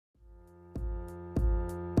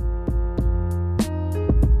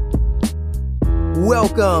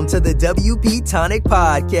Welcome to the WP Tonic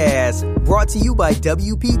Podcast, brought to you by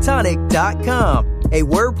WPTonic.com, a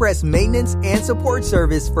WordPress maintenance and support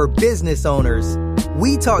service for business owners.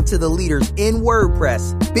 We talk to the leaders in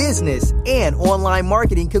WordPress, business, and online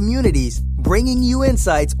marketing communities, bringing you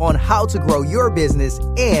insights on how to grow your business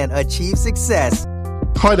and achieve success.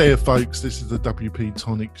 Hi there, folks. This is the WP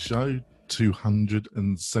Tonic Show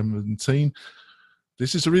 217.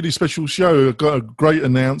 This is a really special show. I've got a great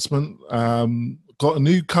announcement. Got a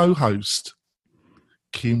new co-host.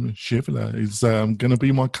 Kim Shivler is going to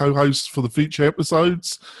be my co-host for the future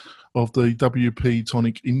episodes of the WP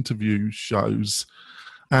Tonic interview shows.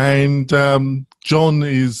 And John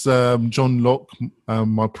is John Locke,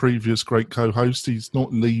 my previous great co-host. He's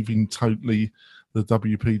not leaving totally the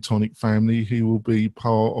WP Tonic family. He will be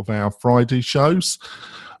part of our Friday shows.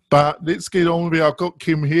 But let's get on with it. I've got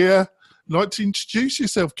Kim here. I'd like to introduce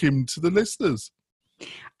yourself, Kim, to the listeners.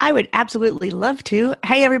 I would absolutely love to.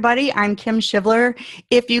 Hey, everybody, I'm Kim Shivler.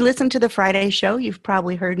 If you listen to the Friday show, you've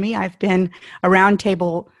probably heard me. I've been a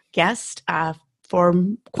roundtable guest for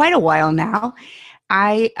quite a while now.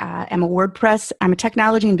 I am I'm a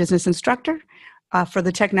technology and business instructor. For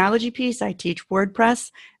the technology piece, I teach WordPress.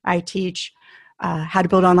 I teach how to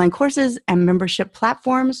build online courses and membership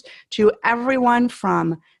platforms to everyone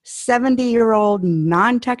from 70-year-old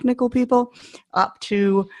non-technical people up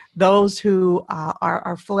to those who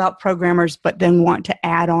are full-out programmers but then want to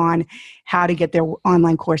add on how to get their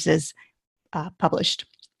online courses published.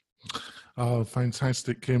 Oh,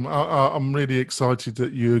 fantastic, Kim. I'm really excited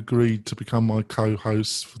that you agreed to become my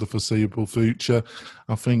co-host for the foreseeable future.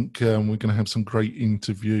 I think we're going to have some great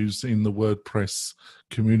interviews in the WordPress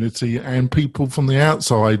community and people from the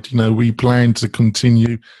outside. You know, we plan to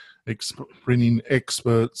continue bringing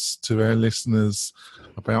experts to our listeners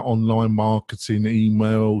about online marketing,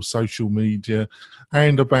 email, social media,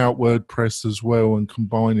 and about WordPress as well, and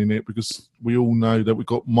combining it, because we all know that we've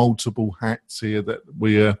got multiple hats here that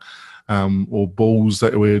we're or balls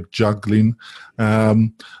that we're juggling.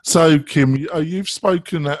 So, Kim, you've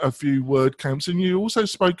spoken at a few WordCamps, and you've also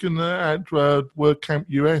spoken at WordCamp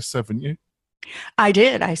US, haven't you? I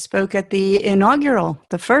did. I spoke at the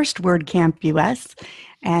first WordCamp US,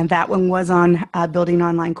 and that one was on building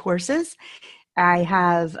online courses. I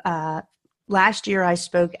have, last year I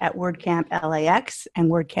spoke at WordCamp LAX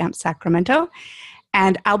and WordCamp Sacramento,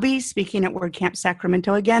 and I'll be speaking at WordCamp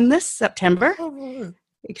Sacramento again this September. Oh.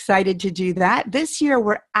 Excited to do that. This year,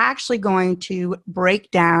 we're actually going to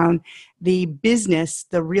break down the business,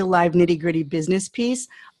 the real live nitty-gritty business piece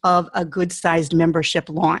of a good-sized membership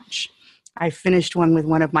launch. I finished one with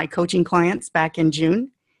one of my coaching clients back in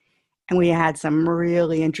June, and we had some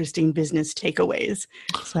really interesting business takeaways.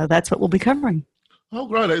 So that's what we'll be covering. Oh,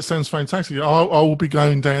 great. That sounds fantastic. I will be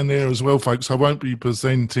going down there as well, folks. I won't be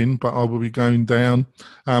presenting, but I will be going down.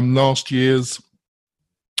 Last year's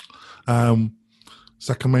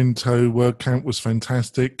Sacramento WordCamp was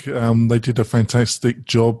fantastic. They did a fantastic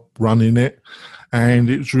job running it, and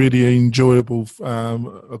it was really enjoyable.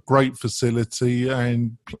 A great facility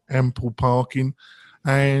and ample parking,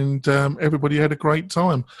 and everybody had a great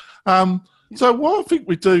time. So what I think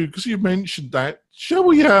we do, because you mentioned that, shall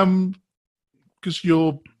we, because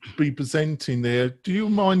you'll be presenting there, do you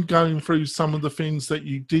mind going through some of the things that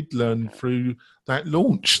you did learn through that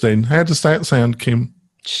launch then? How does that sound, Kim?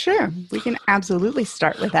 Sure, we can absolutely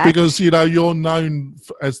start with that. Because, you know, you're known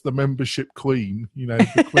as the membership queen, you know,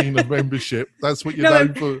 the queen of membership. That's what you're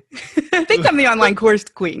known for. I think I'm the online course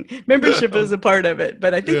queen. Membership is a part of it,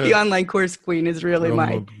 but I think the online course queen is really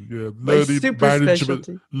my super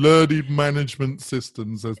specialty. Learning management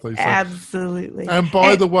systems, as they say. Absolutely. And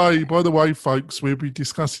by the way, folks, we'll be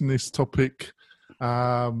discussing this topic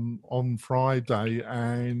on Friday,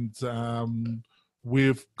 and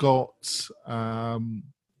we've got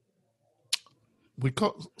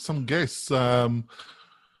some guests.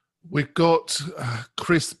 We've got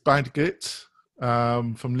Chris Badgett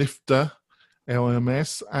from Lifter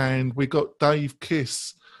LMS, and we got Dave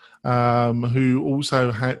Kiss, who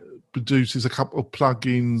also produces a couple of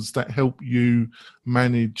plugins that help you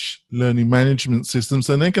manage learning management systems,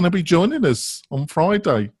 and they're going to be joining us on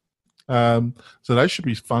Friday. So that should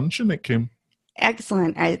be fun, shouldn't it, Kim?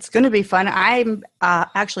 Excellent. It's going to be fun. I'm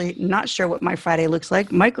actually not sure what my Friday looks like.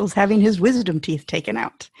 Michael's having his wisdom teeth taken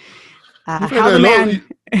out. How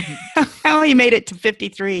he made it to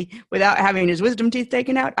 53 without having his wisdom teeth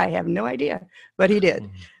taken out, I have no idea, but he did.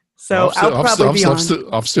 So I'll probably be on.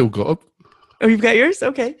 I've still got them. Oh, you've got yours?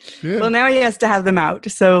 Okay. Yeah. Well, now he has to have them out.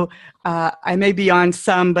 So I may be on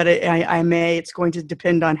some, but it's going to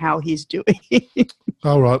depend on how he's doing.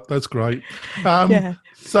 All right. That's great. Yeah.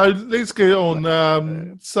 So let's get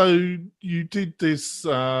on. So you did this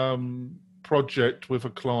project with a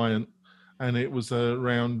client, and it was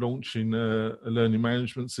around launching a learning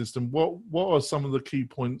management system. What are some of the key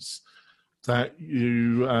points that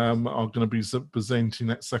you are going to be presenting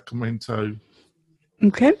at Sacramento?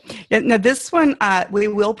 Okay. Now this one, we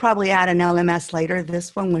will probably add an LMS later.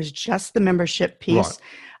 This one was just the membership piece,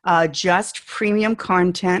 just premium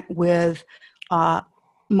content with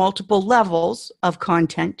multiple levels of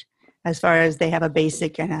content, as far as they have a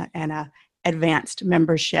basic and a advanced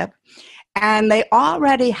membership. And they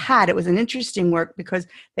already had, it was an interesting work because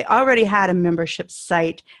they already had a membership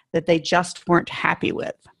site that they just weren't happy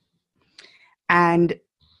with. And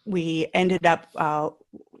we ended up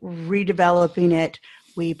redeveloping it.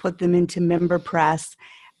 We put them into MemberPress,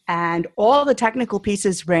 and all the technical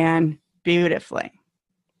pieces ran beautifully.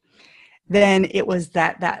 Then it was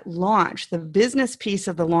that launch, the business piece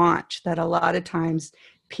of the launch, that a lot of times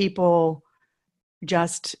people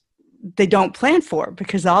just, they don't plan for,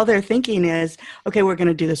 because all they're thinking is, okay, we're going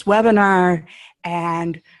to do this webinar,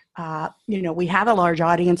 and we have a large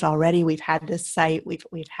audience already. We've had this site. We've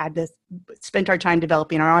had this, spent our time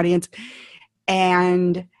developing our audience,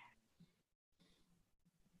 and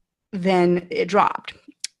then it dropped.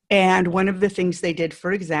 And one of the things they did,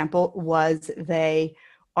 for example, was they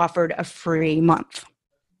offered a free month.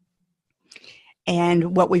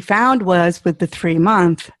 And what we found was, with the 3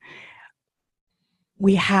 month,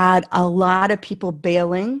 we had a lot of people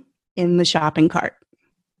bailing in the shopping cart.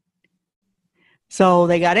 So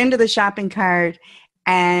they got into the shopping cart,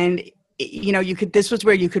 and this was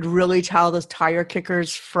where you could really tell those tire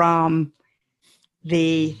kickers from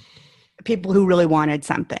the people who really wanted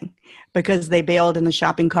something, because they bailed in the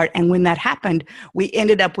shopping cart. And when that happened, we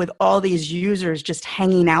ended up with all these users just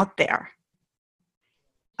hanging out there,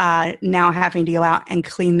 now having to go out and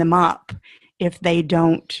clean them up if they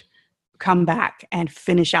don't come back and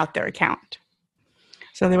finish out their account.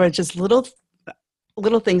 So there were just little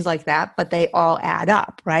things like that, but they all add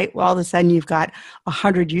up, right? Well, all of a sudden you've got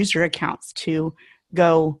 100 user accounts to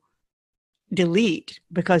go delete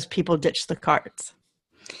because people ditched the carts.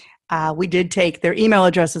 We did take their email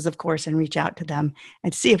addresses, of course, and reach out to them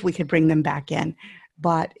and see if we could bring them back in.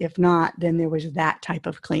 But if not, then there was that type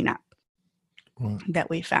of cleanup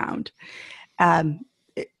that we found.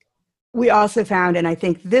 We also found, and I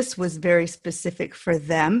think this was very specific for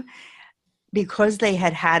them, because they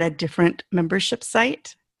had a different membership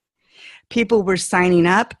site, people were signing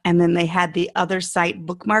up, and then they had the other site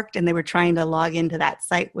bookmarked, and they were trying to log into that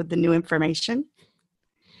site with the new information.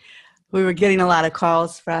 We were getting a lot of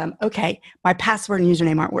calls from, okay, my password and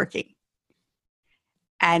username aren't working.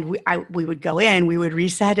 And we would go in, we would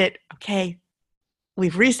reset it. Okay,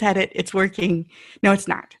 we've reset it, it's working. No, it's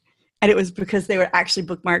not. And it was because they were actually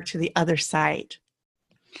bookmarked to the other site.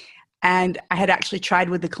 And I had actually tried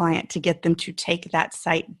with the client to get them to take that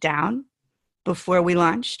site down before we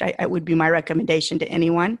launched. It would be my recommendation to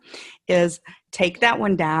anyone, is take that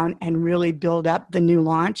one down and really build up the new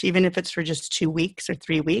launch, even if it's for just 2 weeks or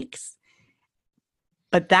 3 weeks.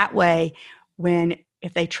 But that way,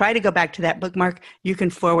 if they try to go back to that bookmark, you can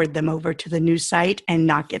forward them over to the new site and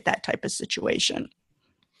not get that type of situation.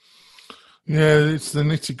 Yeah, it's the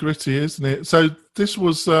nitty gritty, isn't it? So this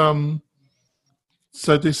was, I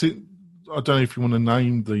don't know if you want to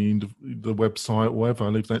name the website or whatever. I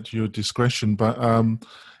leave that to your discretion. But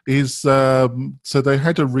so they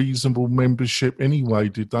had a reasonable membership anyway,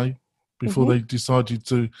 did they? Before they decided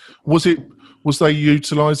to, was they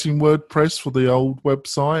utilizing WordPress for the old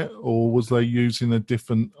website, or was they using a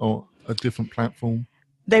different platform?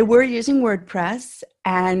 They were using WordPress,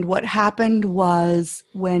 and what happened was,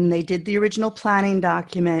 when they did the original planning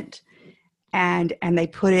document and they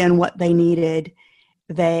put in what they needed,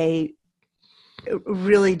 they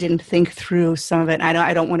really didn't think through some of it.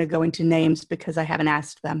 I don't want to go into names because I haven't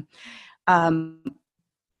asked them.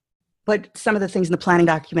 But some of the things in the planning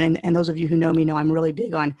document, and those of you who know me know I'm really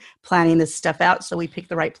big on planning this stuff out, so we pick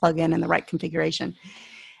the right plugin and the right configuration.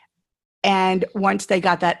 And once they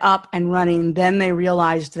got that up and running, then they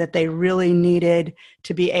realized that they really needed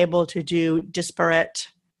to be able to do disparate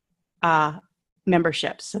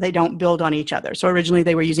memberships, so they don't build on each other. So originally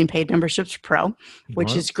they were using Paid Memberships Pro,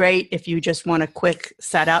 which is great if you just want a quick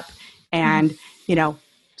setup, and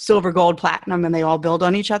silver, gold, platinum, and they all build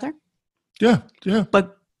on each other. Yeah.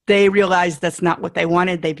 But they realized that's not what they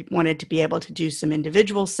wanted. They wanted to be able to do some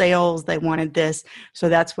individual sales. They wanted this. So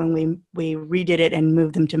that's when we redid it and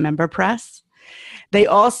moved them to MemberPress. They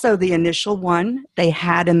also, the initial one, they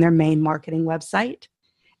had in their main marketing website,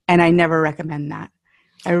 and I never recommend that.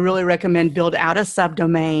 I really recommend build out a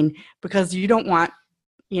subdomain, because you don't want,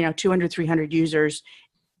 200, 300 users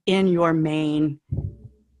in your main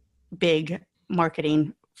big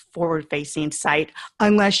marketing forward-facing site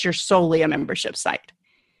unless you're solely a membership site.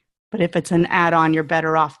 But if it's an add-on, you're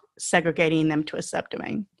better off segregating them to a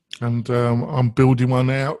subdomain. And I'm building one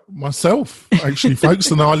out myself, actually,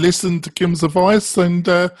 folks. And I listened to Kim's advice, and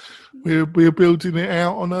we're building it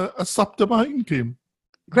out on a subdomain, Kim.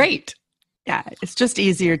 Great. Yeah, it's just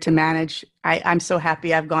easier to manage. I'm so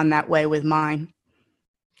happy I've gone that way with mine.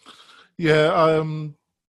 Yeah,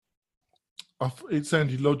 it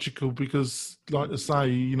sounded logical because, like I say,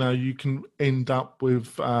 you can end up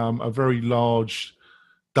with a very large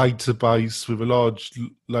database with a large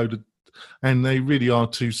load of, and they really are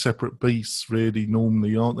two separate beasts, really,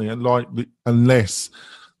 normally, aren't they? And unless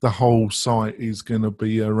the whole site is going to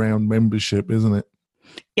be around membership, isn't it?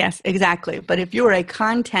 Yes, exactly. But if you're a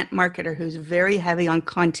content marketer who's very heavy on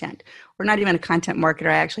content, or not even a content marketer,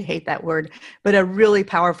 I actually hate that word, but a really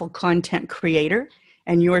powerful content creator,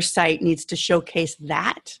 and your site needs to showcase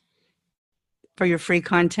that for your free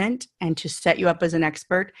content and to set you up as an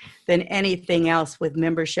expert, then anything else with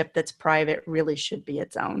membership that's private really should be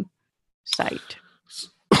its own site.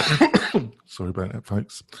 Sorry about that,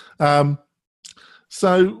 folks.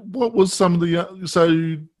 So what was some of the,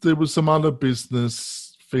 so there was some other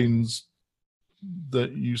business things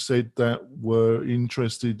that you said that were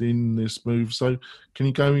interested in this move. So can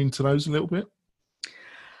you go into those a little bit?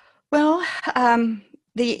 Well,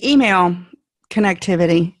 the email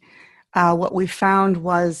connectivity, what we found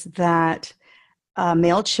was that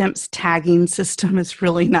MailChimp's tagging system is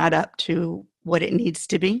really not up to what it needs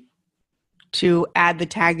to be to add the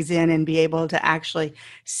tags in and be able to actually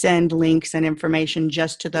send links and information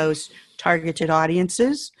just to those targeted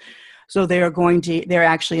audiences. So they're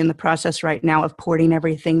actually in the process right now of porting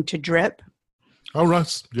everything to Drip. Oh,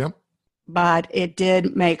 right. Yeah. But it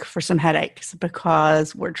did make for some headaches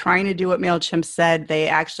because we're trying to do what MailChimp said. They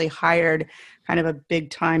actually hired kind of a big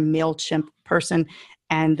time MailChimp person.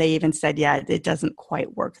 And they even said, yeah, it doesn't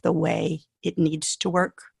quite work the way it needs to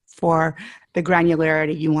work for the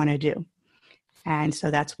granularity you want to do. And so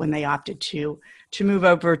that's when they opted to move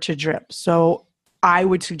over to Drip. So I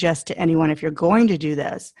would suggest to anyone, if you're going to do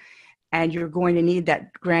this and you're going to need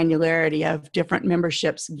that granularity of different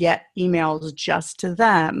memberships, get emails just to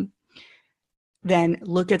them, then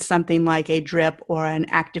look at something like a Drip or an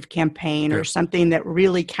ActiveCampaign or something that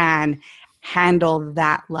really can handle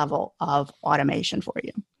that level of automation for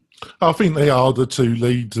you. I think they are the two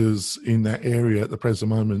leaders in that area at the present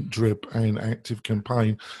moment, Drip and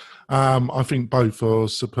ActiveCampaign. I think both are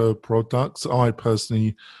superb products. I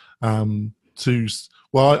personally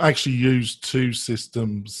I actually use two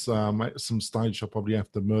systems. At some stage, I'll probably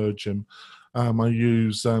have to merge them. I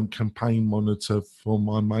use Campaign Monitor for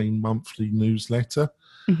my main monthly newsletter,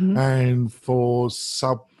 and for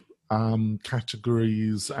sub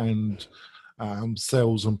categories and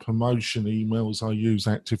sales and promotion emails, I use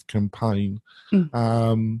ActiveCampaign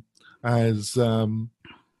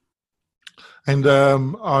and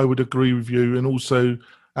I would agree with you. And also,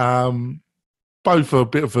 both are a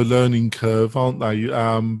bit of a learning curve, aren't they?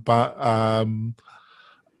 But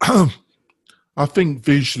I think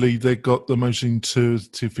visually they've got the most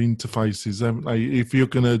intuitive interfaces, haven't they? If you're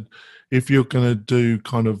gonna do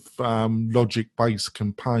kind of logic-based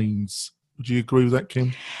campaigns, would you agree with that,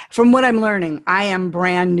 Kim? From what I'm learning, I am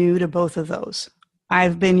brand new to both of those.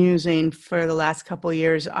 I've been using for the last couple of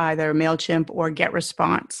years either MailChimp or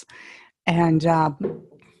GetResponse. And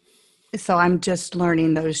so I'm just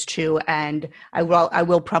learning those two, and I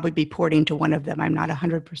will probably be porting to one of them. I'm not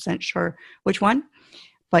 100% sure which one.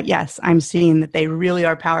 But yes, I'm seeing that they really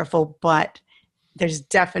are powerful, but there's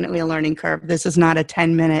definitely a learning curve. This is not a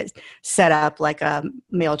 10-minute setup like a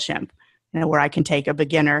MailChimp, where I can take a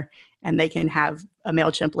beginner and they can have a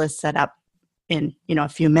MailChimp list set up in, a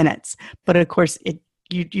few minutes. But of course,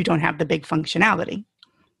 you don't have the big functionality.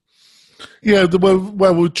 Yeah,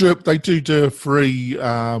 with Drip, they do a free.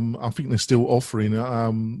 I think they're still offering it.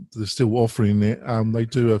 They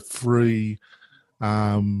do a free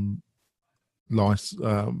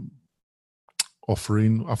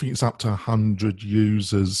offering. I think it's up to 100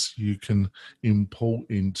 users you can import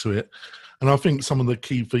into it, and I think some of the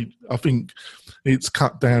key features. I think it's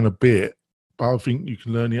cut down a bit, but I think you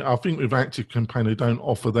can learn it. I think with ActiveCampaign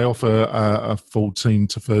they offer a 14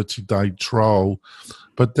 to 30 day trial.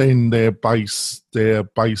 But then their base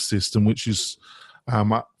system, which is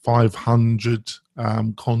 500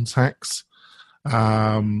 contacts,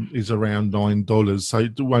 is around $9. So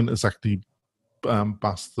it won't exactly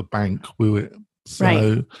bust the bank, will it?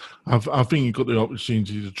 So Right. I think you've got the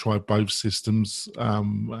opportunity to try both systems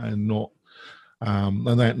and not.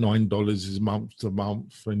 And that $9 is month to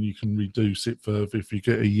month, and you can reduce it further if you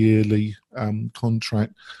get a yearly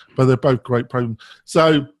contract. But they're both great programs.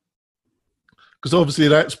 So, because obviously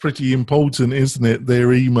that's pretty important, isn't it?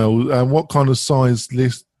 Their email. What kind of size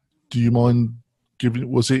list do you mind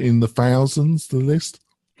giving? Was it in the thousands, the list?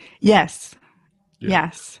 Yes. Yeah.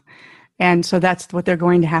 Yes. And so that's what they're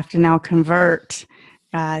going to have to now convert.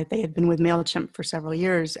 They had been with MailChimp for several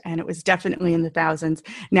years, and it was definitely in the thousands.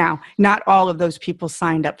 Now, not all of those people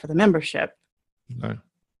signed up for the membership. No.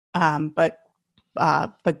 But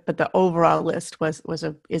the overall list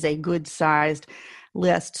is a good sized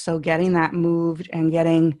list. So getting that moved and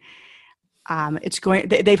getting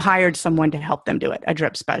they've hired someone to help them do it, a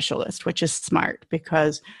drip specialist, which is smart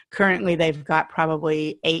because currently they've got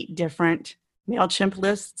probably 8 different MailChimp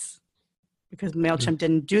lists because MailChimp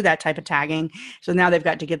didn't do that type of tagging. So now they've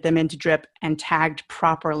got to get them into drip and tagged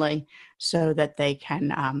properly so that they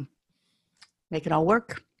can make it all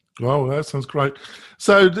work. Oh, that sounds great.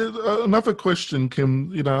 So another question,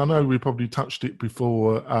 Kim, I know we probably touched it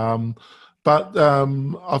before, but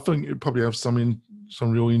I think it probably have some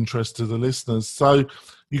real interest to the listeners. So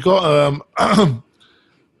you got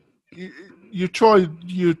you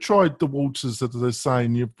tried the waters that they're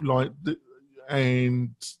saying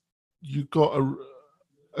and you got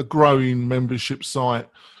a growing membership site.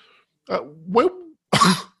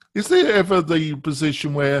 Is there ever the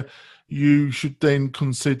position where you should then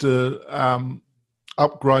consider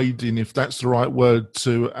upgrading, if that's the right word,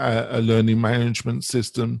 to a learning management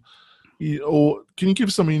system? Or can you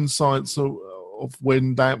give some insights of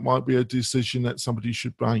when that might be a decision that somebody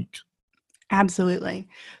should make? Absolutely.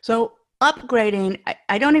 So upgrading,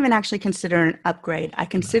 I don't even actually consider an upgrade. I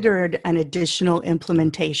consider it an additional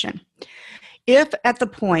implementation. If at the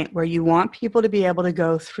point where you want people to be able to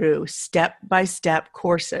go through step-by-step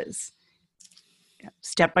courses,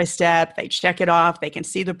 step by step, they check it off, they can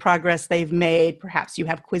see the progress they've made, perhaps you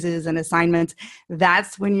have quizzes and assignments,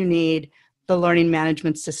 that's when you need the learning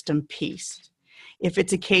management system piece. If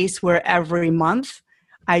it's a case where every month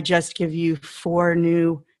I just give you 4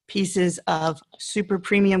 new pieces of super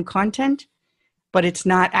premium content, but it's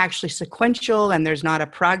not actually sequential and there's not a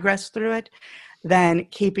progress through it, then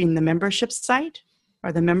keeping the membership site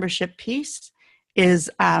or the membership piece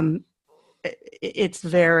is it's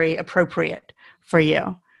very appropriate for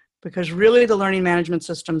you, because really the learning management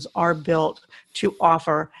systems are built to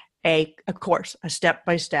offer a course, a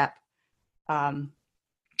step-by-step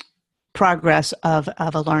progress of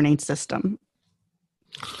a learning system.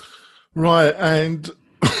 Right, and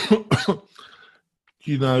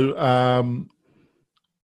can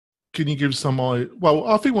you give some idea? Well,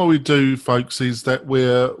 I think what we do, folks, is that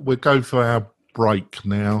we'll go for our break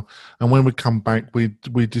now, and when we come back, we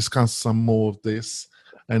discuss some more of this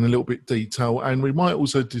in a little bit detail, and we might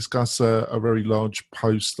also discuss a very large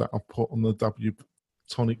post that I put on the WP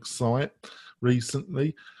site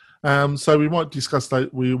recently. So we might discuss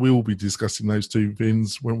that. We will be discussing those 2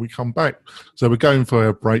 things when we come back. So we're going for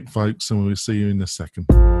our break, folks, and we'll see you in a second.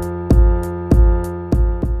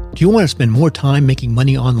 Do you want to spend more time making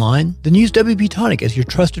money online? Then use WP Tonic as your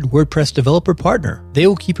trusted WordPress developer partner. They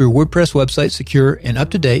will keep your WordPress website secure and up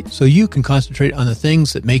to date so you can concentrate on the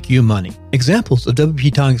things that make you money. Examples of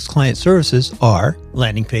WP Tonic's client services are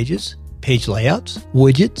landing pages, page layouts,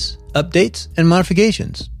 widgets, updates, and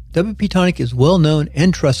modifications. WP Tonic is well known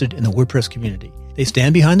and trusted in the WordPress community. They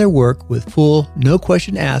stand behind their work with full, no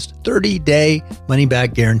question asked, 30-day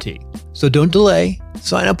money-back guarantee. So don't delay.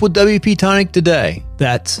 Sign up with WP Tonic today.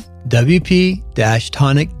 That's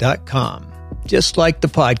WP-Tonic.com. Just like the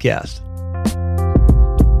podcast.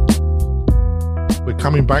 We're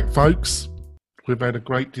coming back, folks. We've had a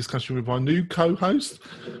great discussion with our new co-host,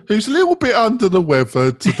 who's a little bit under the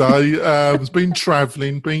weather today. Has been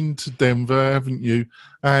travelling, been to Denver, haven't you?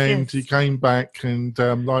 And yes. He came back, and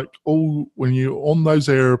when you're on those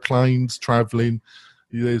aeroplanes travelling,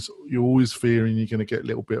 you're always fearing you're going to get a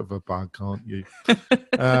little bit of a bug, aren't you?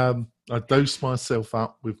 I dose myself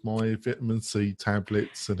up with my vitamin C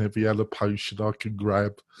tablets and every other potion I can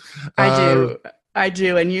grab. I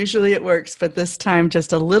do, and usually it works, but this time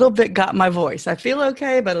just a little bit got my voice. I feel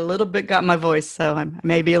okay, but a little bit got my voice, so I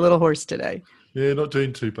may be a little hoarse today. Yeah, not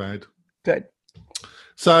doing too bad. Good.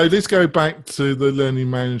 So let's go back to the learning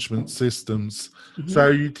management systems. Mm-hmm. So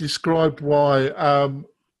you described why,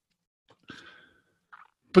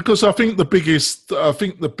 because I think the biggest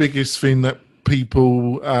thing that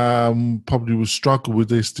people probably will struggle with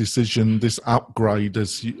this decision, this upgrade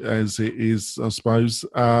as it is, I suppose,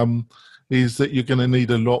 is that you're going to need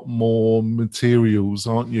a lot more materials,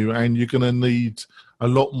 aren't you? And you're going to need a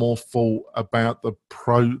lot more thought about the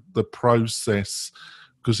process,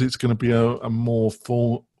 because it's going to be a more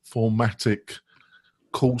formatic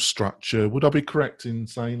course structure. Would I be correct in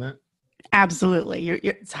saying that? Absolutely.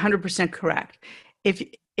 It's 100% correct.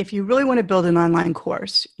 If you really want to build an online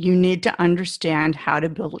course, you need to understand how to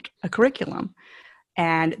build a curriculum.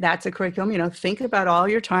 And that's a curriculum, think about all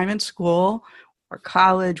your time in school or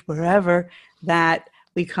college, wherever, that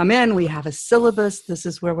we come in, we have a syllabus. This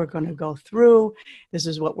is where we're going to go through. This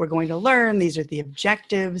is what we're going to learn. These are the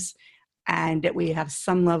objectives. And that we have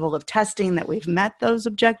some level of testing that we've met those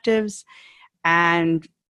objectives. And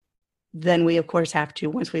then we, of course, have to,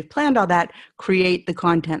 once we've planned all that, create the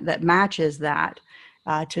content that matches that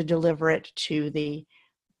to deliver it to the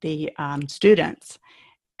students.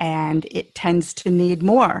 And it tends to need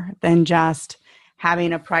more than just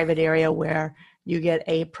having a private area where you get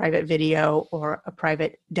a private video or a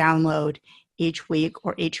private download each week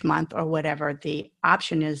or each month or whatever the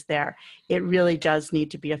option is there. It really does need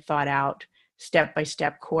to be a thought out,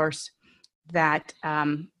 step-by-step course that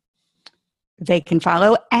they can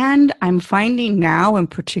follow. And I'm finding now in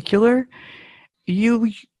particular,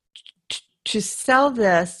 to sell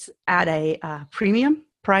this at a premium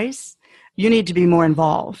price, you need to be more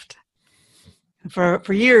involved. For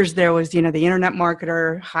years, there was, the internet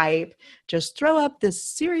marketer hype, just throw up this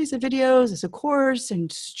series of videos as a course and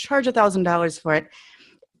charge $1,000 for it.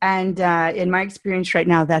 And in my experience right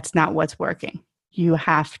now, that's not what's working. You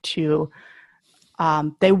have to,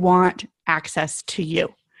 they want access to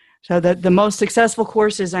you. So the most successful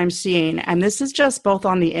courses I'm seeing, and this is just both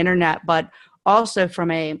on the internet, but also from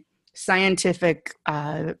a scientific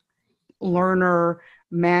learner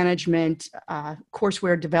management,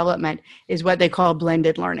 courseware development, is what they call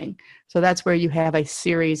blended learning. So that's where you have a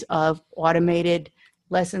series of automated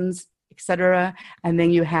lessons, etc. And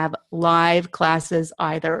then you have live classes,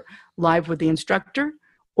 either live with the instructor,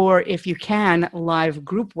 or if you can, live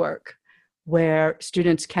group work, where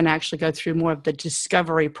students can actually go through more of the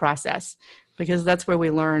discovery process, because that's where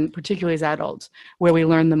we learn, particularly as adults, where we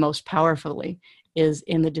learn the most powerfully is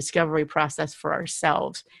in the discovery process for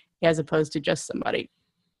ourselves, as opposed to just somebody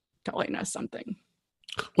telling us something.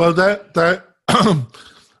 Well, that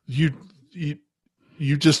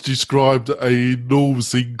you just described an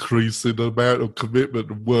enormous increase in the amount of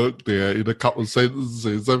commitment and work there in a couple of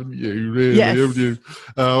sentences, haven't you? Really, yes. Haven't you?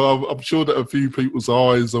 I'm sure that a few people's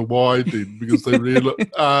eyes are widening because they realize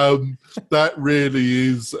that really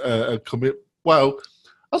is a commit. Well,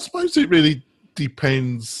 I suppose it really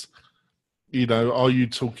depends. Are you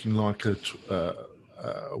talking like a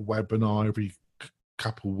webinar every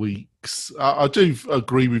couple of weeks? I do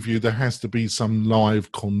agree with you. There has to be some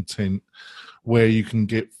live content where you can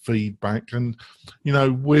get feedback, and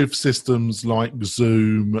with systems like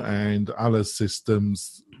Zoom and other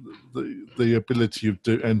systems, the ability of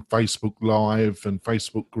and Facebook Live and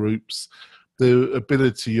Facebook groups, the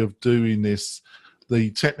ability of doing this,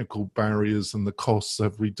 the technical barriers and the costs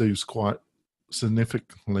have reduced quite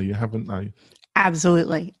significantly, haven't they?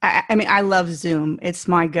 Absolutely. I mean, I love Zoom. It's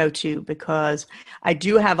my go-to because I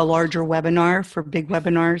do have a larger webinar for big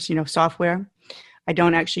webinars, software. I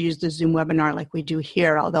don't actually use the Zoom webinar like we do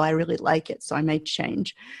here, although I really like it, so I may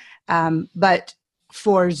change. But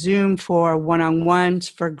for Zoom, for one-on-ones,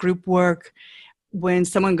 for group work, when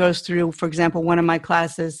someone goes through, for example, one of my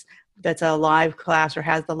classes that's a live class or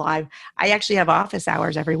has the live, I actually have office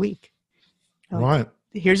hours every week. So right.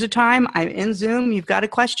 Here's a time. I'm in Zoom. You've got a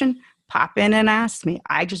question? Pop in and ask me.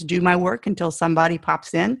 I just do my work until somebody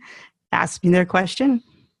pops in, asks me their question,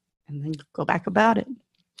 and then go back about it.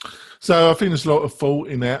 So I think there's a lot of thought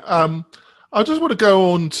in that. I just want to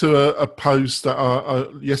go on to a post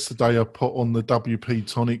that yesterday I put on the WP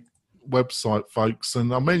Tonic website, folks,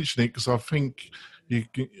 and I mention it because I think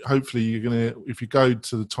hopefully you're going to, if you go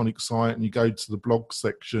to the Tonic site and you go to the blog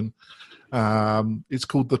section, it's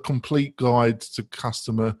called The Complete Guide to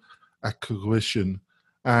Customer Acquisition.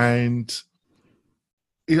 And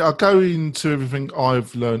I go into everything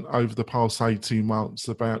I've learned over the past 18 months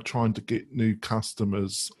about trying to get new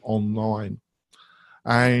customers online.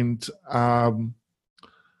 And I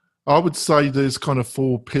would say there's kind of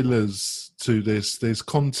 4 pillars to this. There's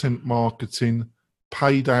content marketing,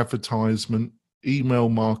 paid advertisement, email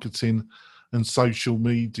marketing, and social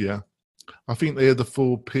media. I think they're the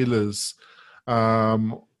 4 pillars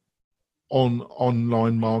on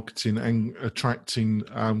online marketing and attracting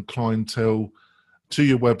clientele to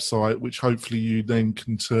your website, which hopefully you then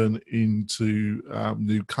can turn into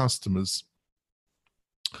new customers.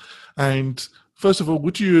 And first of all,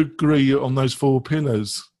 would you agree on those 4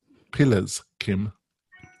 pillars, Kim?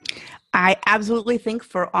 I absolutely think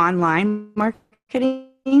for online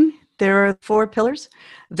marketing, there are 4 pillars.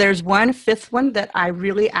 There's one fifth one that I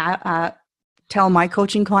really tell my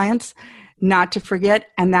coaching clients not to forget,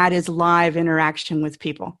 and that is live interaction with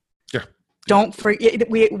people. Yeah. Don't forget,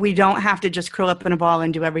 we don't have to just curl up in a ball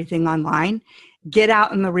and do everything online. Get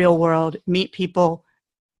out in the real world, meet people,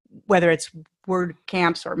 whether it's word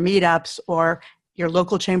camps or meetups or your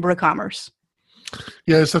local chamber of commerce.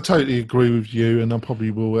 Yes, I totally agree with you, and I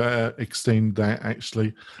probably will extend that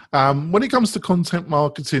actually. When it comes to content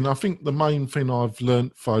marketing, I think the main thing I've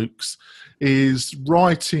learnt, folks, is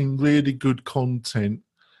writing really good content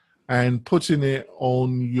and putting it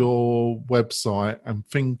on your website and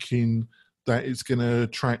thinking that it's going to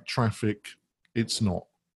attract traffic. It's not.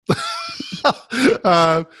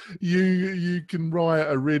 You can write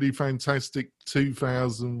a really fantastic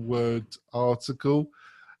 2,000-word article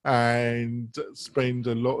and spend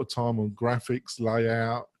a lot of time on graphics,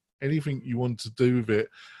 layout, anything you want to do with it.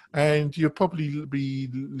 And you'll probably be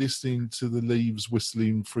listening to the leaves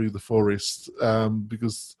whistling through the forest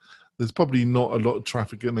because there's probably not a lot of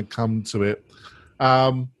traffic going to come to it.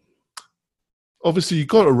 Obviously, you've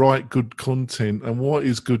got to write good content. And what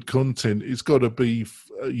is good content? It's got to be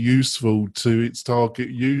useful to its target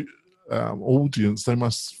audience. They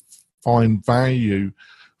must find value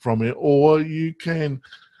from it. Or you can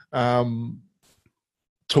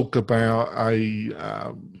talk about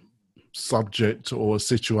a subject or a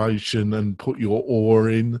situation and put your oar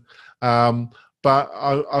in. But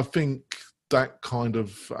I think that kind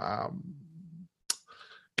of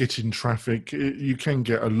getting traffic, you can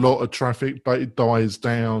get a lot of traffic, but it dies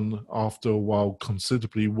down after a while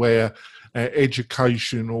considerably, where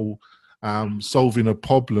educational solving a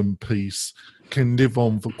problem piece can live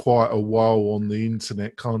on for quite a while on the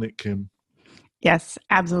internet, can't it, Kim? Yes,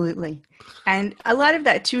 absolutely. And a lot of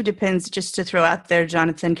that too depends, just to throw out there,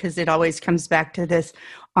 Jonathan, because it always comes back to this,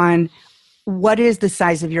 on what is the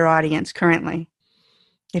size of your audience currently.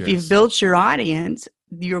 If you've built your audience,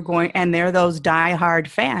 and they're those diehard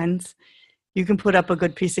fans, you can put up a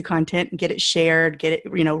good piece of content and get it shared, get it,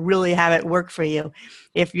 really have it work for you.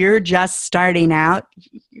 If you're just starting out,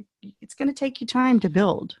 it's going to take you time to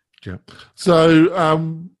build. Yeah. So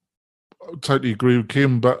I totally agree with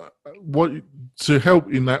Kim, but to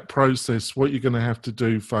help in that process, what you're going to have to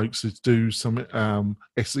do, folks, is do some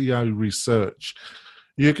SEO research.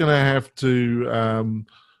 You're going to have to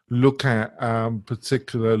look at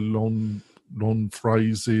particular long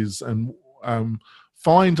phrases and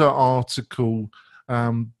find an article,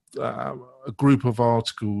 a group of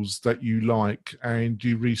articles that you like, and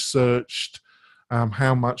you researched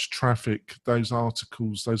how much traffic those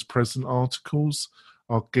present articles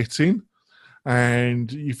are getting.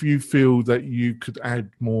 And if you feel that you could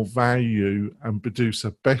add more value and produce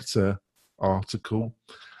a better article,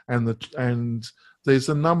 and there's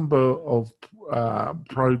a number of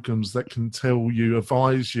programs that can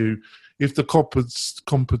advise you if the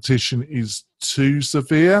competition is too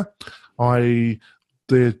severe, i.e.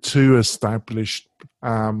 they're too established,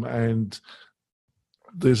 and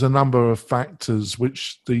there's a number of factors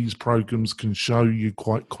which these programs can show you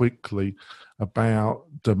quite quickly about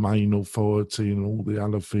domain authority and all the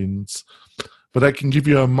other things. But they can give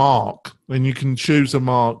you a mark, and you can choose a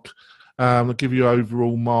mark. They'll give you an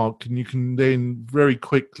overall mark, and you can then very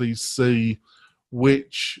quickly see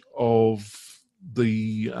which of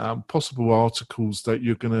the possible articles that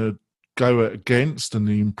you're going to go against and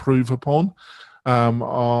improve upon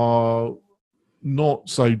are not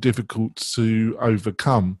so difficult to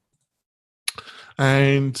overcome.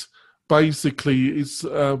 And basically,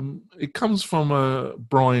 it comes from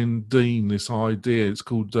Brian Dean, this idea. It's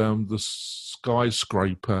called the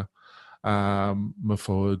skyscraper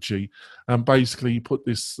mythology, and basically he put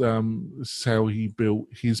this is how he built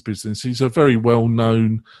his business. He's a very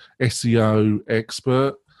well-known SEO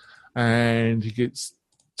expert, and he gets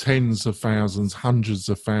tens of thousands, hundreds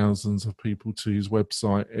of thousands of people to his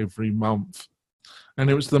website every month, and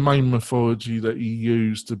it was the main mythology that he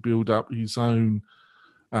used to build up his own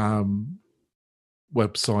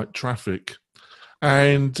website traffic.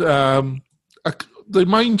 And the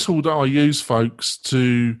main tool that I use, folks,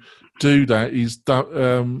 to do that is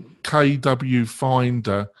KW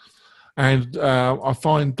Finder, and I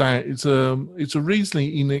find that it's a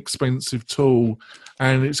reasonably inexpensive tool,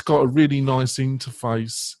 and it's got a really nice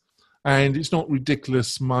interface, and it's not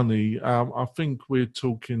ridiculous money. I think we're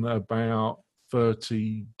talking about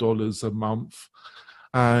 $30 a month,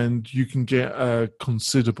 and you can get a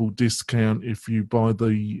considerable discount if you buy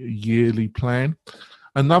the yearly plan.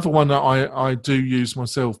 Another one that I do use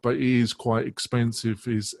myself, but it is quite expensive,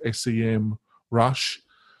 is SEM Rush.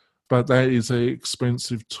 but that is an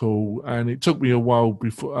expensive tool, and it took me a while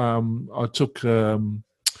before I took a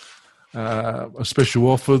special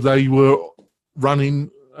offer they were running,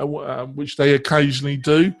 which they occasionally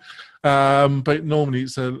do, but normally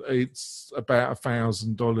it's about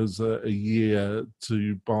 $1,000 a year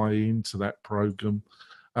to buy into that program.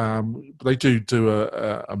 But they do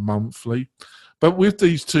a monthly. But with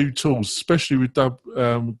these two tools, especially with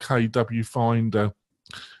KW Finder,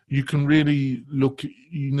 you can really look.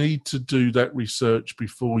 You need to do that research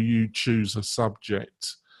before you choose a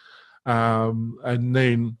subject, and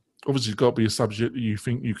then obviously it's got to be a subject that you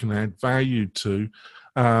think you can add value to.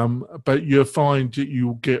 But you'll find that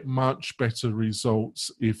you'll get much better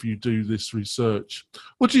results if you do this research.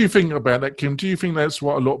 What do you think about that, Kim? Do you think that's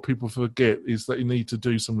what a lot of people forget, is that you need to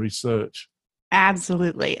do some research?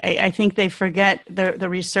 Absolutely. I think they forget the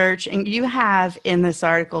research. And you have in this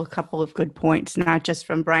article a couple of good points, not just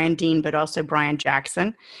from Brian Dean, but also Brian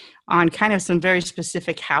Jackson, on kind of some very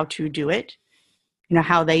specific how to do it,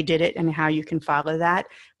 how they did it and how you can follow that.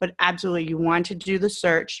 But absolutely, you want to do the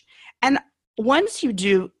search. And once you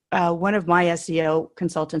do, one of my SEO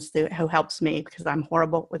consultants who helps me, because I'm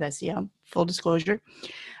horrible with SEO, full disclosure,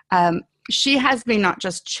 she has me not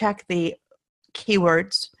just check the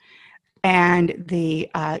keywords and the,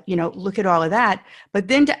 look at all of that, but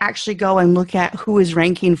then to actually go and look at who is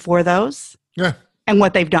ranking for those and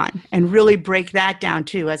what they've done, and really break that down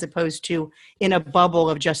too, as opposed to in a bubble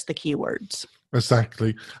of just the keywords.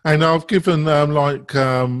 Exactly. And I've given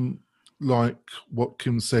like what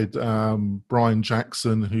Kim said, Brian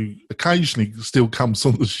Jackson, who occasionally still comes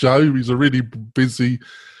on the show. He's a really busy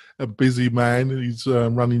man. He's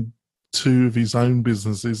running 2 of his own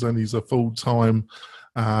businesses, and he's a full-time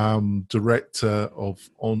director of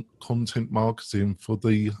content marketing for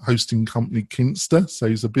the hosting company Kinsta. So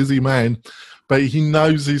he's a busy man, but he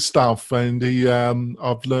knows his stuff, and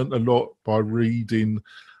I've learned a lot by reading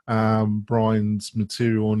Brian's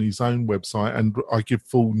material on his own website, and I give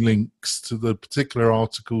full links to the particular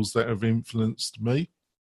articles that have influenced me.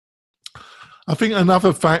 I think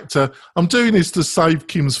another factor, I'm doing this to save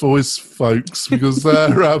Kim's voice, folks, because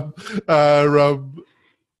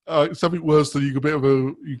something worse than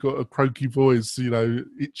you got a croaky voice,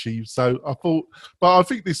 itchy. So I thought, but I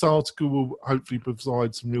think this article will hopefully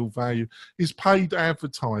provide some real value. Is paid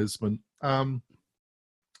advertisement. I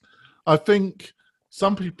think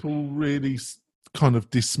some people really kind of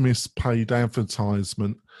dismiss paid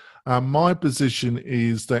advertisement. My position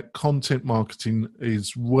is that content marketing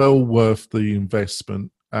is well worth the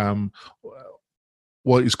investment,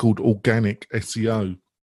 what is called organic SEO.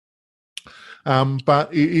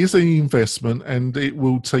 But it is an investment, and it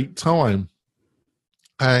will take time.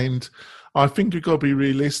 And I think you've got to be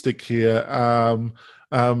realistic here.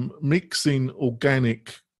 Mixing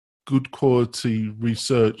organic, good quality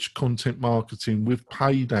research, content marketing with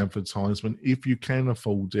paid advertisement, if you can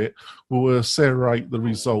afford it, will accelerate the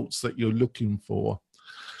results that you're looking for.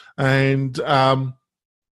 And I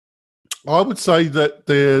would say that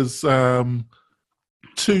there's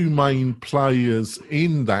 2 main players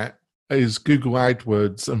in that, is Google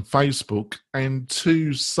AdWords and Facebook, and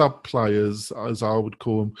 2 sub-players, as I would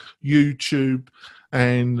call them, YouTube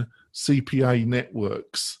and CPA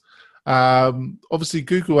networks. Obviously,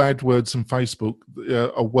 Google AdWords and Facebook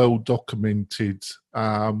are well documented.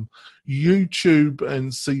 YouTube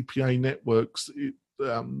and CPA networks,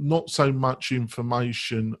 not so much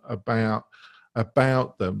information about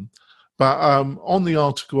them. But on the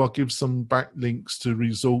article, I'll give some backlinks to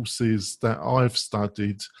resources that I've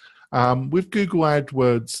studied. With Google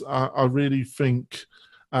AdWords, I really think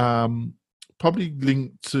probably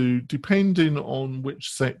linked to, depending on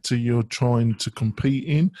which sector you're trying to compete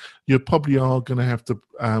in, you probably are going to have to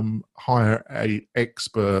hire an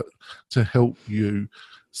expert to help you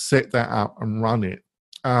set that up and run it.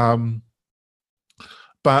 But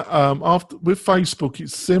with Facebook,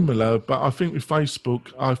 it's similar. But I think with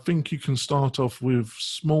Facebook, I think you can start off with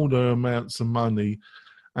smaller amounts of money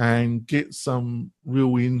and get some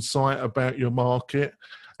real insight about your market.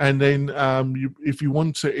 And then if you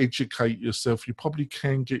want to educate yourself, you probably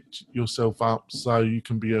can get yourself up so you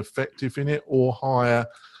can be effective in it, or hire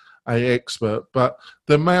an expert. But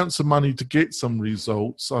the amounts of money to get some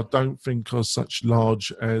results, I don't think are such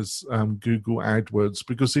large as Google AdWords,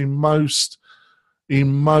 because in most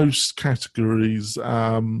categories,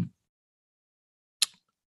 the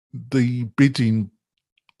bidding,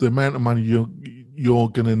 the amount of money you're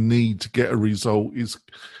going to need to get a result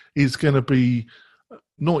is going to be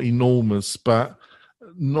not enormous, but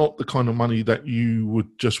not the kind of money that you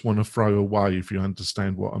would just want to throw away, if you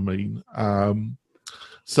understand what I mean.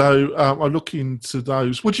 So I look into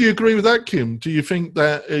those. Would you agree with that, Kim? Do you think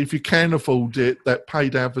that if you can afford it, that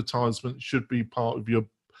paid advertisement should be part of your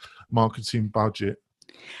marketing budget?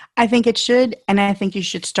 I think it should, and I think you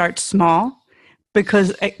should start small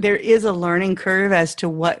because there is a learning curve as to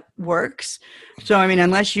what works. So, I mean,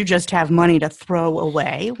 unless you just have money to throw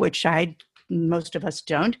away, which most of us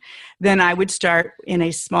don't, then I would start in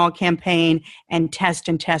a small campaign and test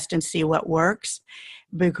and see what works.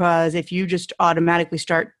 Because if you just automatically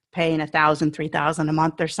start paying $1,000, $3,000 a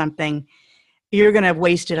month or something, you're going to have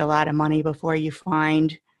wasted a lot of money before you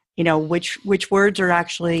find, which words are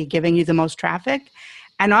actually giving you the most traffic.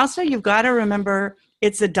 And also, you've got to remember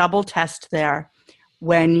it's a double test there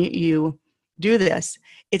when you do this.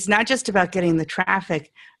 It's not just about getting the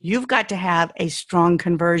traffic. You've got to have a strong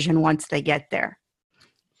conversion once they get there.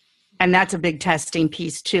 And that's a big testing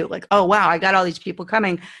piece too. Like, oh, wow, I got all these people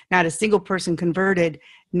coming. Not a single person converted.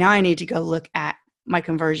 Now I need to go look at my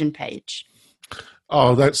conversion page.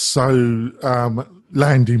 Oh, that's so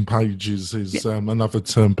landing pages is another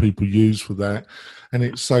term people use for that. And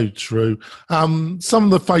it's so true. Some of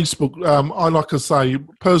the Facebook, I like to say,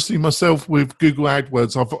 personally myself with Google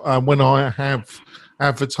AdWords, when I have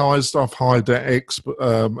advertised, I've hired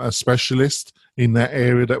a specialist in that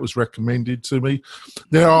area that was recommended to me.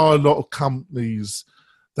 There are a lot of companies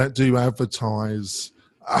that do advertise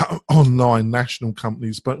online, national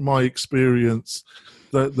companies, but my experience,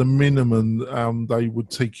 the minimum they would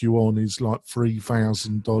take you on is like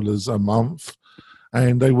 $3,000 a month,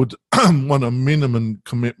 and they would want a minimum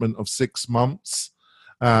commitment of 6 months.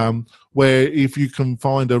 Where if you can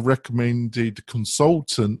find a recommended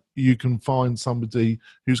consultant, you can find somebody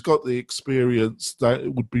who's got the experience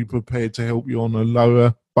that would be prepared to help you on a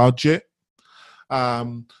lower budget.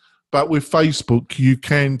 But with Facebook, you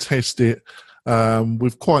can test it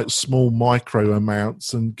with quite small micro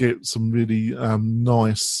amounts and get some really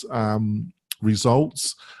nice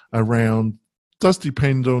results around. Does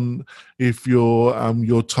depend on if you're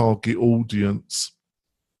your target audience,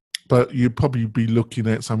 but you'd probably be looking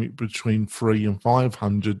at something between $300 and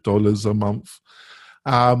 $500 a month.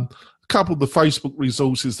 A couple of the Facebook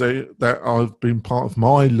resources that I've been part of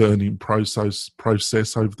my learning process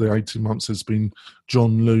over the 18 months has been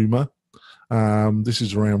John Loomer. This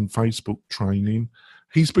is around Facebook training.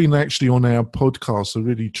 He's been actually on our podcast, a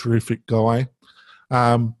really terrific guy.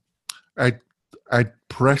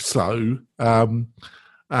 Adpresso,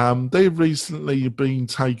 they've recently been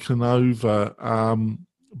taken over,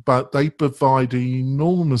 but they provide an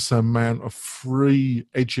enormous amount of free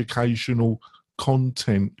educational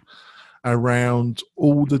content around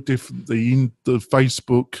all the different the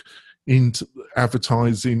Facebook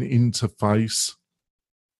advertising interface,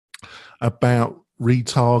 about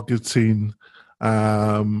retargeting,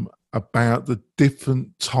 about the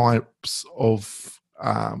different types of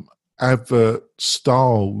advert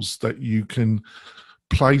styles that you can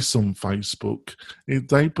place on Facebook.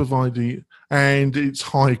 They provide it, and it's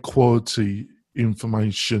high quality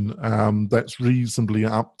information that's reasonably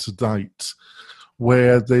up to date,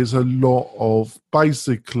 where there's a lot of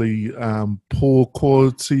basically poor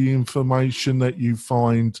quality information that you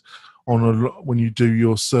find on when you do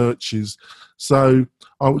your searches. So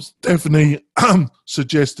I would definitely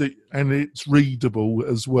suggest it, and it's readable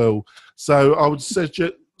as well. So I would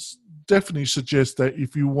definitely suggest that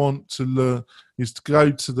if you want to learn, is to go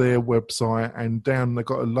to their website, and they've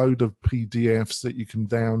got a load of PDFs that you can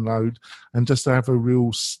download and just have a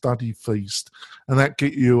real study feast, and that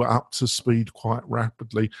get you up to speed quite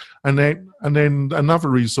rapidly. And then another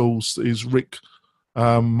resource is Rick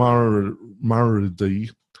Murady.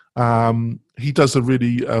 He does a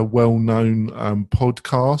really well-known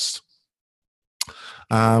podcast,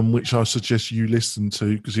 which I suggest you listen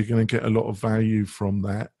to, because you're going to get a lot of value from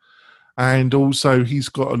that. And also, he's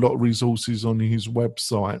got a lot of resources on his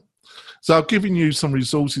website. So I've given you some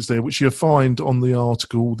resources there, which you'll find on the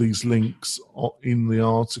article, all these links in the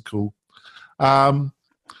article.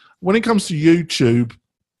 When it comes to YouTube,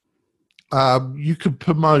 you can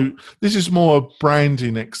promote, this is more a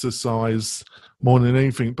branding exercise more than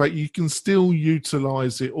anything, but you can still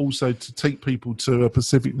utilize it also to take people to a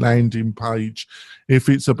specific landing page if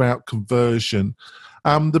it's about conversion.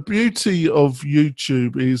 The beauty of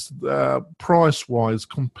YouTube is price-wise,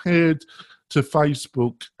 compared to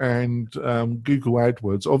Facebook and Google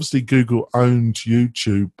AdWords. Obviously, Google owns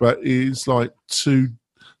YouTube, but it's like two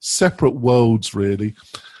separate worlds, really.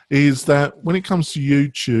 Is that when it comes to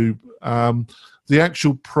YouTube, the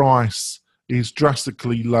actual price is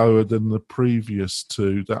drastically lower than the previous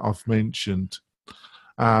two that I've mentioned.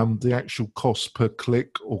 The actual cost per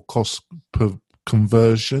click or cost per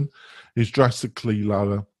conversion is drastically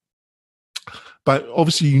lower. But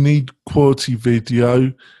obviously you need quality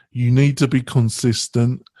video. You need to be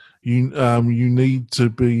consistent. You need to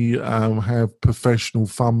be have professional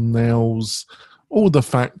thumbnails, all the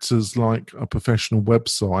factors like a professional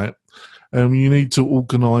website. You need to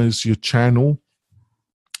organize your channel.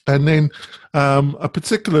 And then a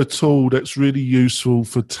particular tool that's really useful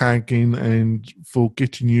for tagging and for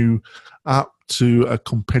getting you up to a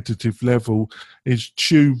competitive level is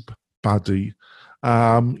TubeBuddy.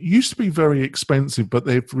 Used to be very expensive, but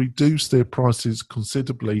they've reduced their prices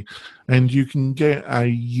considerably, and you can get a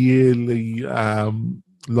yearly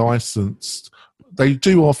license. They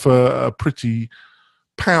do offer a pretty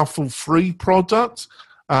powerful free product,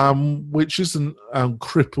 which isn't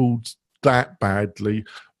crippled that badly,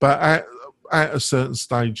 but at a certain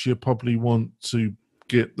stage you probably want to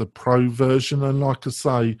get the pro version, and like I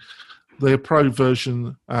say, their pro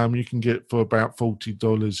version you can get for about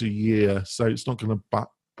 $40 a year, so it's not going to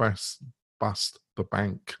bust the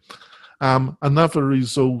bank. Another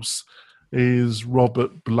resource is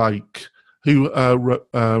Robert Blake,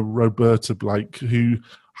 Roberta Blake, who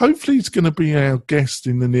hopefully is going to be our guest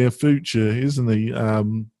in the near future, isn't he,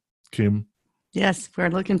 Kim? Yes, we're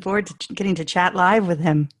looking forward to getting to chat live with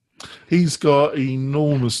him. He's got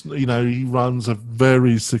enormous, he runs a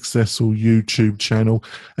very successful YouTube channel,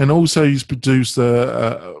 and also he's produced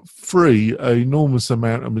an enormous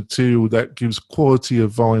amount of material that gives quality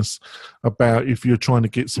advice about if you're trying to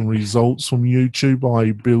get some results from YouTube,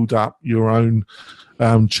 I build up your own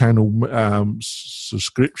channel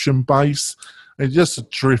subscription base. And just a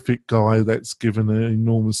terrific guy that's given an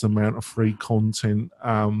enormous amount of free content,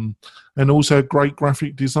 and also a great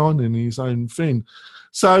graphic design in his own thing.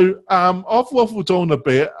 So I've waffled on a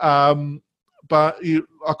bit, but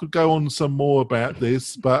I could go on some more about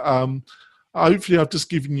this, but hopefully I've just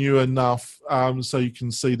given you enough so you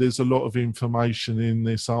can see there's a lot of information in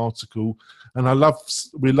this article. And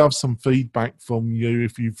we love some feedback from you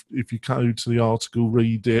if you go to the article,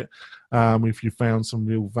 read it, if you found some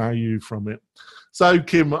real value from it. So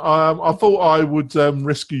Kim, I thought I would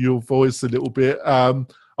rescue your voice a little bit.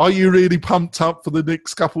 Are you really pumped up for the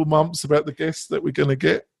next couple of months about the guests that we're going to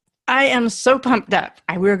get? I am so pumped up.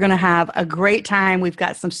 We're going to have a great time. We've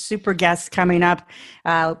got some super guests coming up.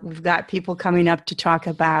 We've got people coming up to talk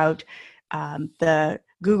about the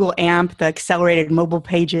Google AMP, the accelerated mobile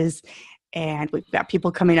pages. And we've got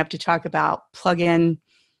people coming up to talk about plugin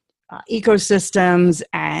ecosystems.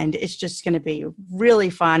 And it's just going to be really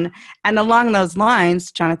fun. And along those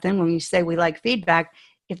lines, Jonathan, when you say we like feedback,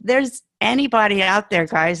 if there's anybody out there,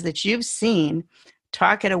 guys, that you've seen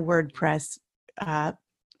talk at a WordPress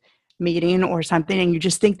meeting or something, and you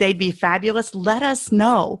just think they'd be fabulous, let us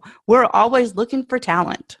know. We're always looking for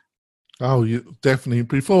talent. Oh, definitely.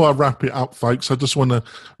 Before I wrap it up, folks, I just want to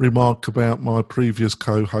remark about my previous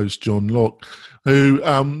co-host, John Locke, who,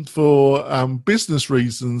 for business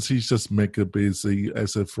reasons, he's just mega busy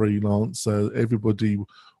as a freelancer. Everybody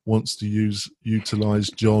wants to utilize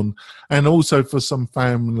John, and also for some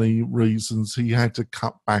family reasons he had to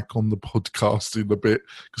cut back on the podcasting a bit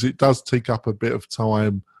because it does take up a bit of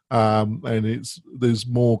time, and there's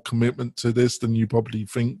more commitment to this than you probably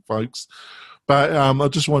think, folks. But I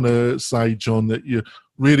just want to say, John, that you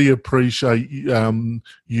really appreciate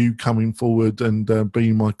you coming forward and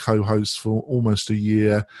being my co-host for almost a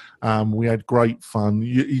year. We had great fun.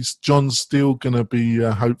 John's still going to be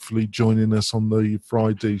hopefully joining us on the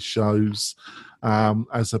Friday shows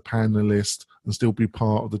as a panelist and still be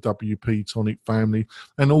part of the WP Tonic family.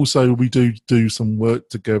 And also we do some work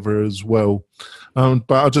together as well.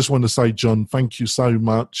 But I just want to say, John, thank you so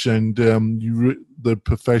much. And the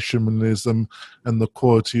professionalism and the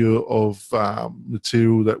quality of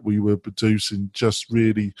material that we were producing just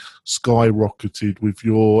really skyrocketed with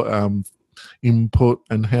your input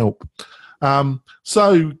and help.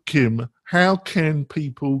 So, Kim, how can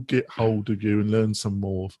people get hold of you and learn some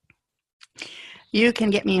more? You can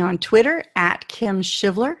get me on Twitter at Kim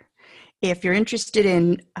Shivler. If you're interested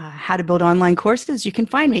in how to build online courses, you can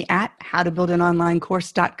find me at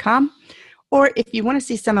howtobuildanonlinecourse.com. Or if you want to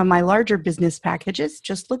see some of my larger business packages,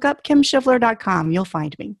 just look up kimshivler.com. You'll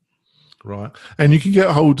find me. Right. And you can get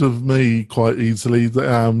hold of me quite easily.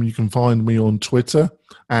 You can find me on Twitter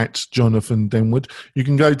at Jonathan Denwood. You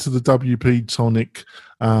can go to the WP Tonic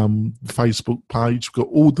Facebook page. We've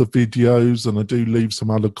got all the videos, and I do leave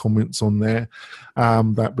some other comments on there.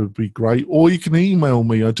 That would be great. Or you can email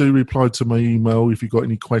me. I do reply to my email if you've got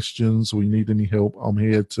any questions or you need any help. I'm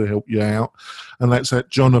here to help you out. And that's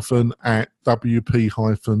at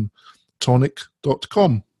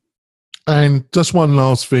jonathan@wp-tonic.com. And just one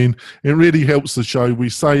last thing, it really helps the show. We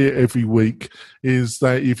say it every week, is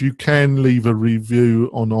that if you can leave a review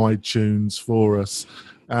on iTunes for us.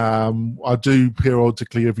 I do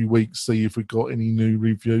periodically every week see if we've got any new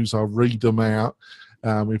reviews. I'll read them out.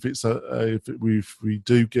 If we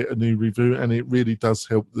do get a new review, and it really does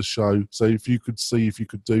help the show. So if you could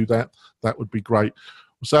do that, that would be great.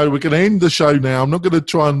 So we're going to end the show now. I'm not going to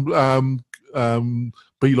try and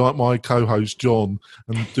be like my co-host John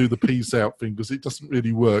and do the peace out thing, because it doesn't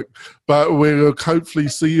really work. But we'll hopefully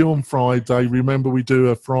see you on Friday. Remember, we do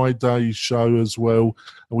a Friday show as well,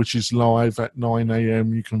 which is live at 9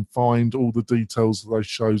 a.m. You can find all the details of those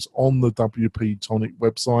shows on the WP Tonic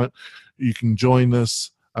website. You can join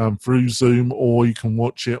us through Zoom, or you can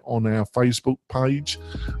watch it on our Facebook page.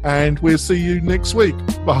 And we'll see you next week.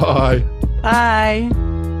 Bye. Bye.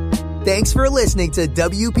 Thanks for listening to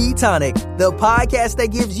WP Tonic, the podcast that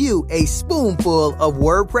gives you a spoonful of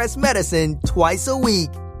WordPress medicine twice a week.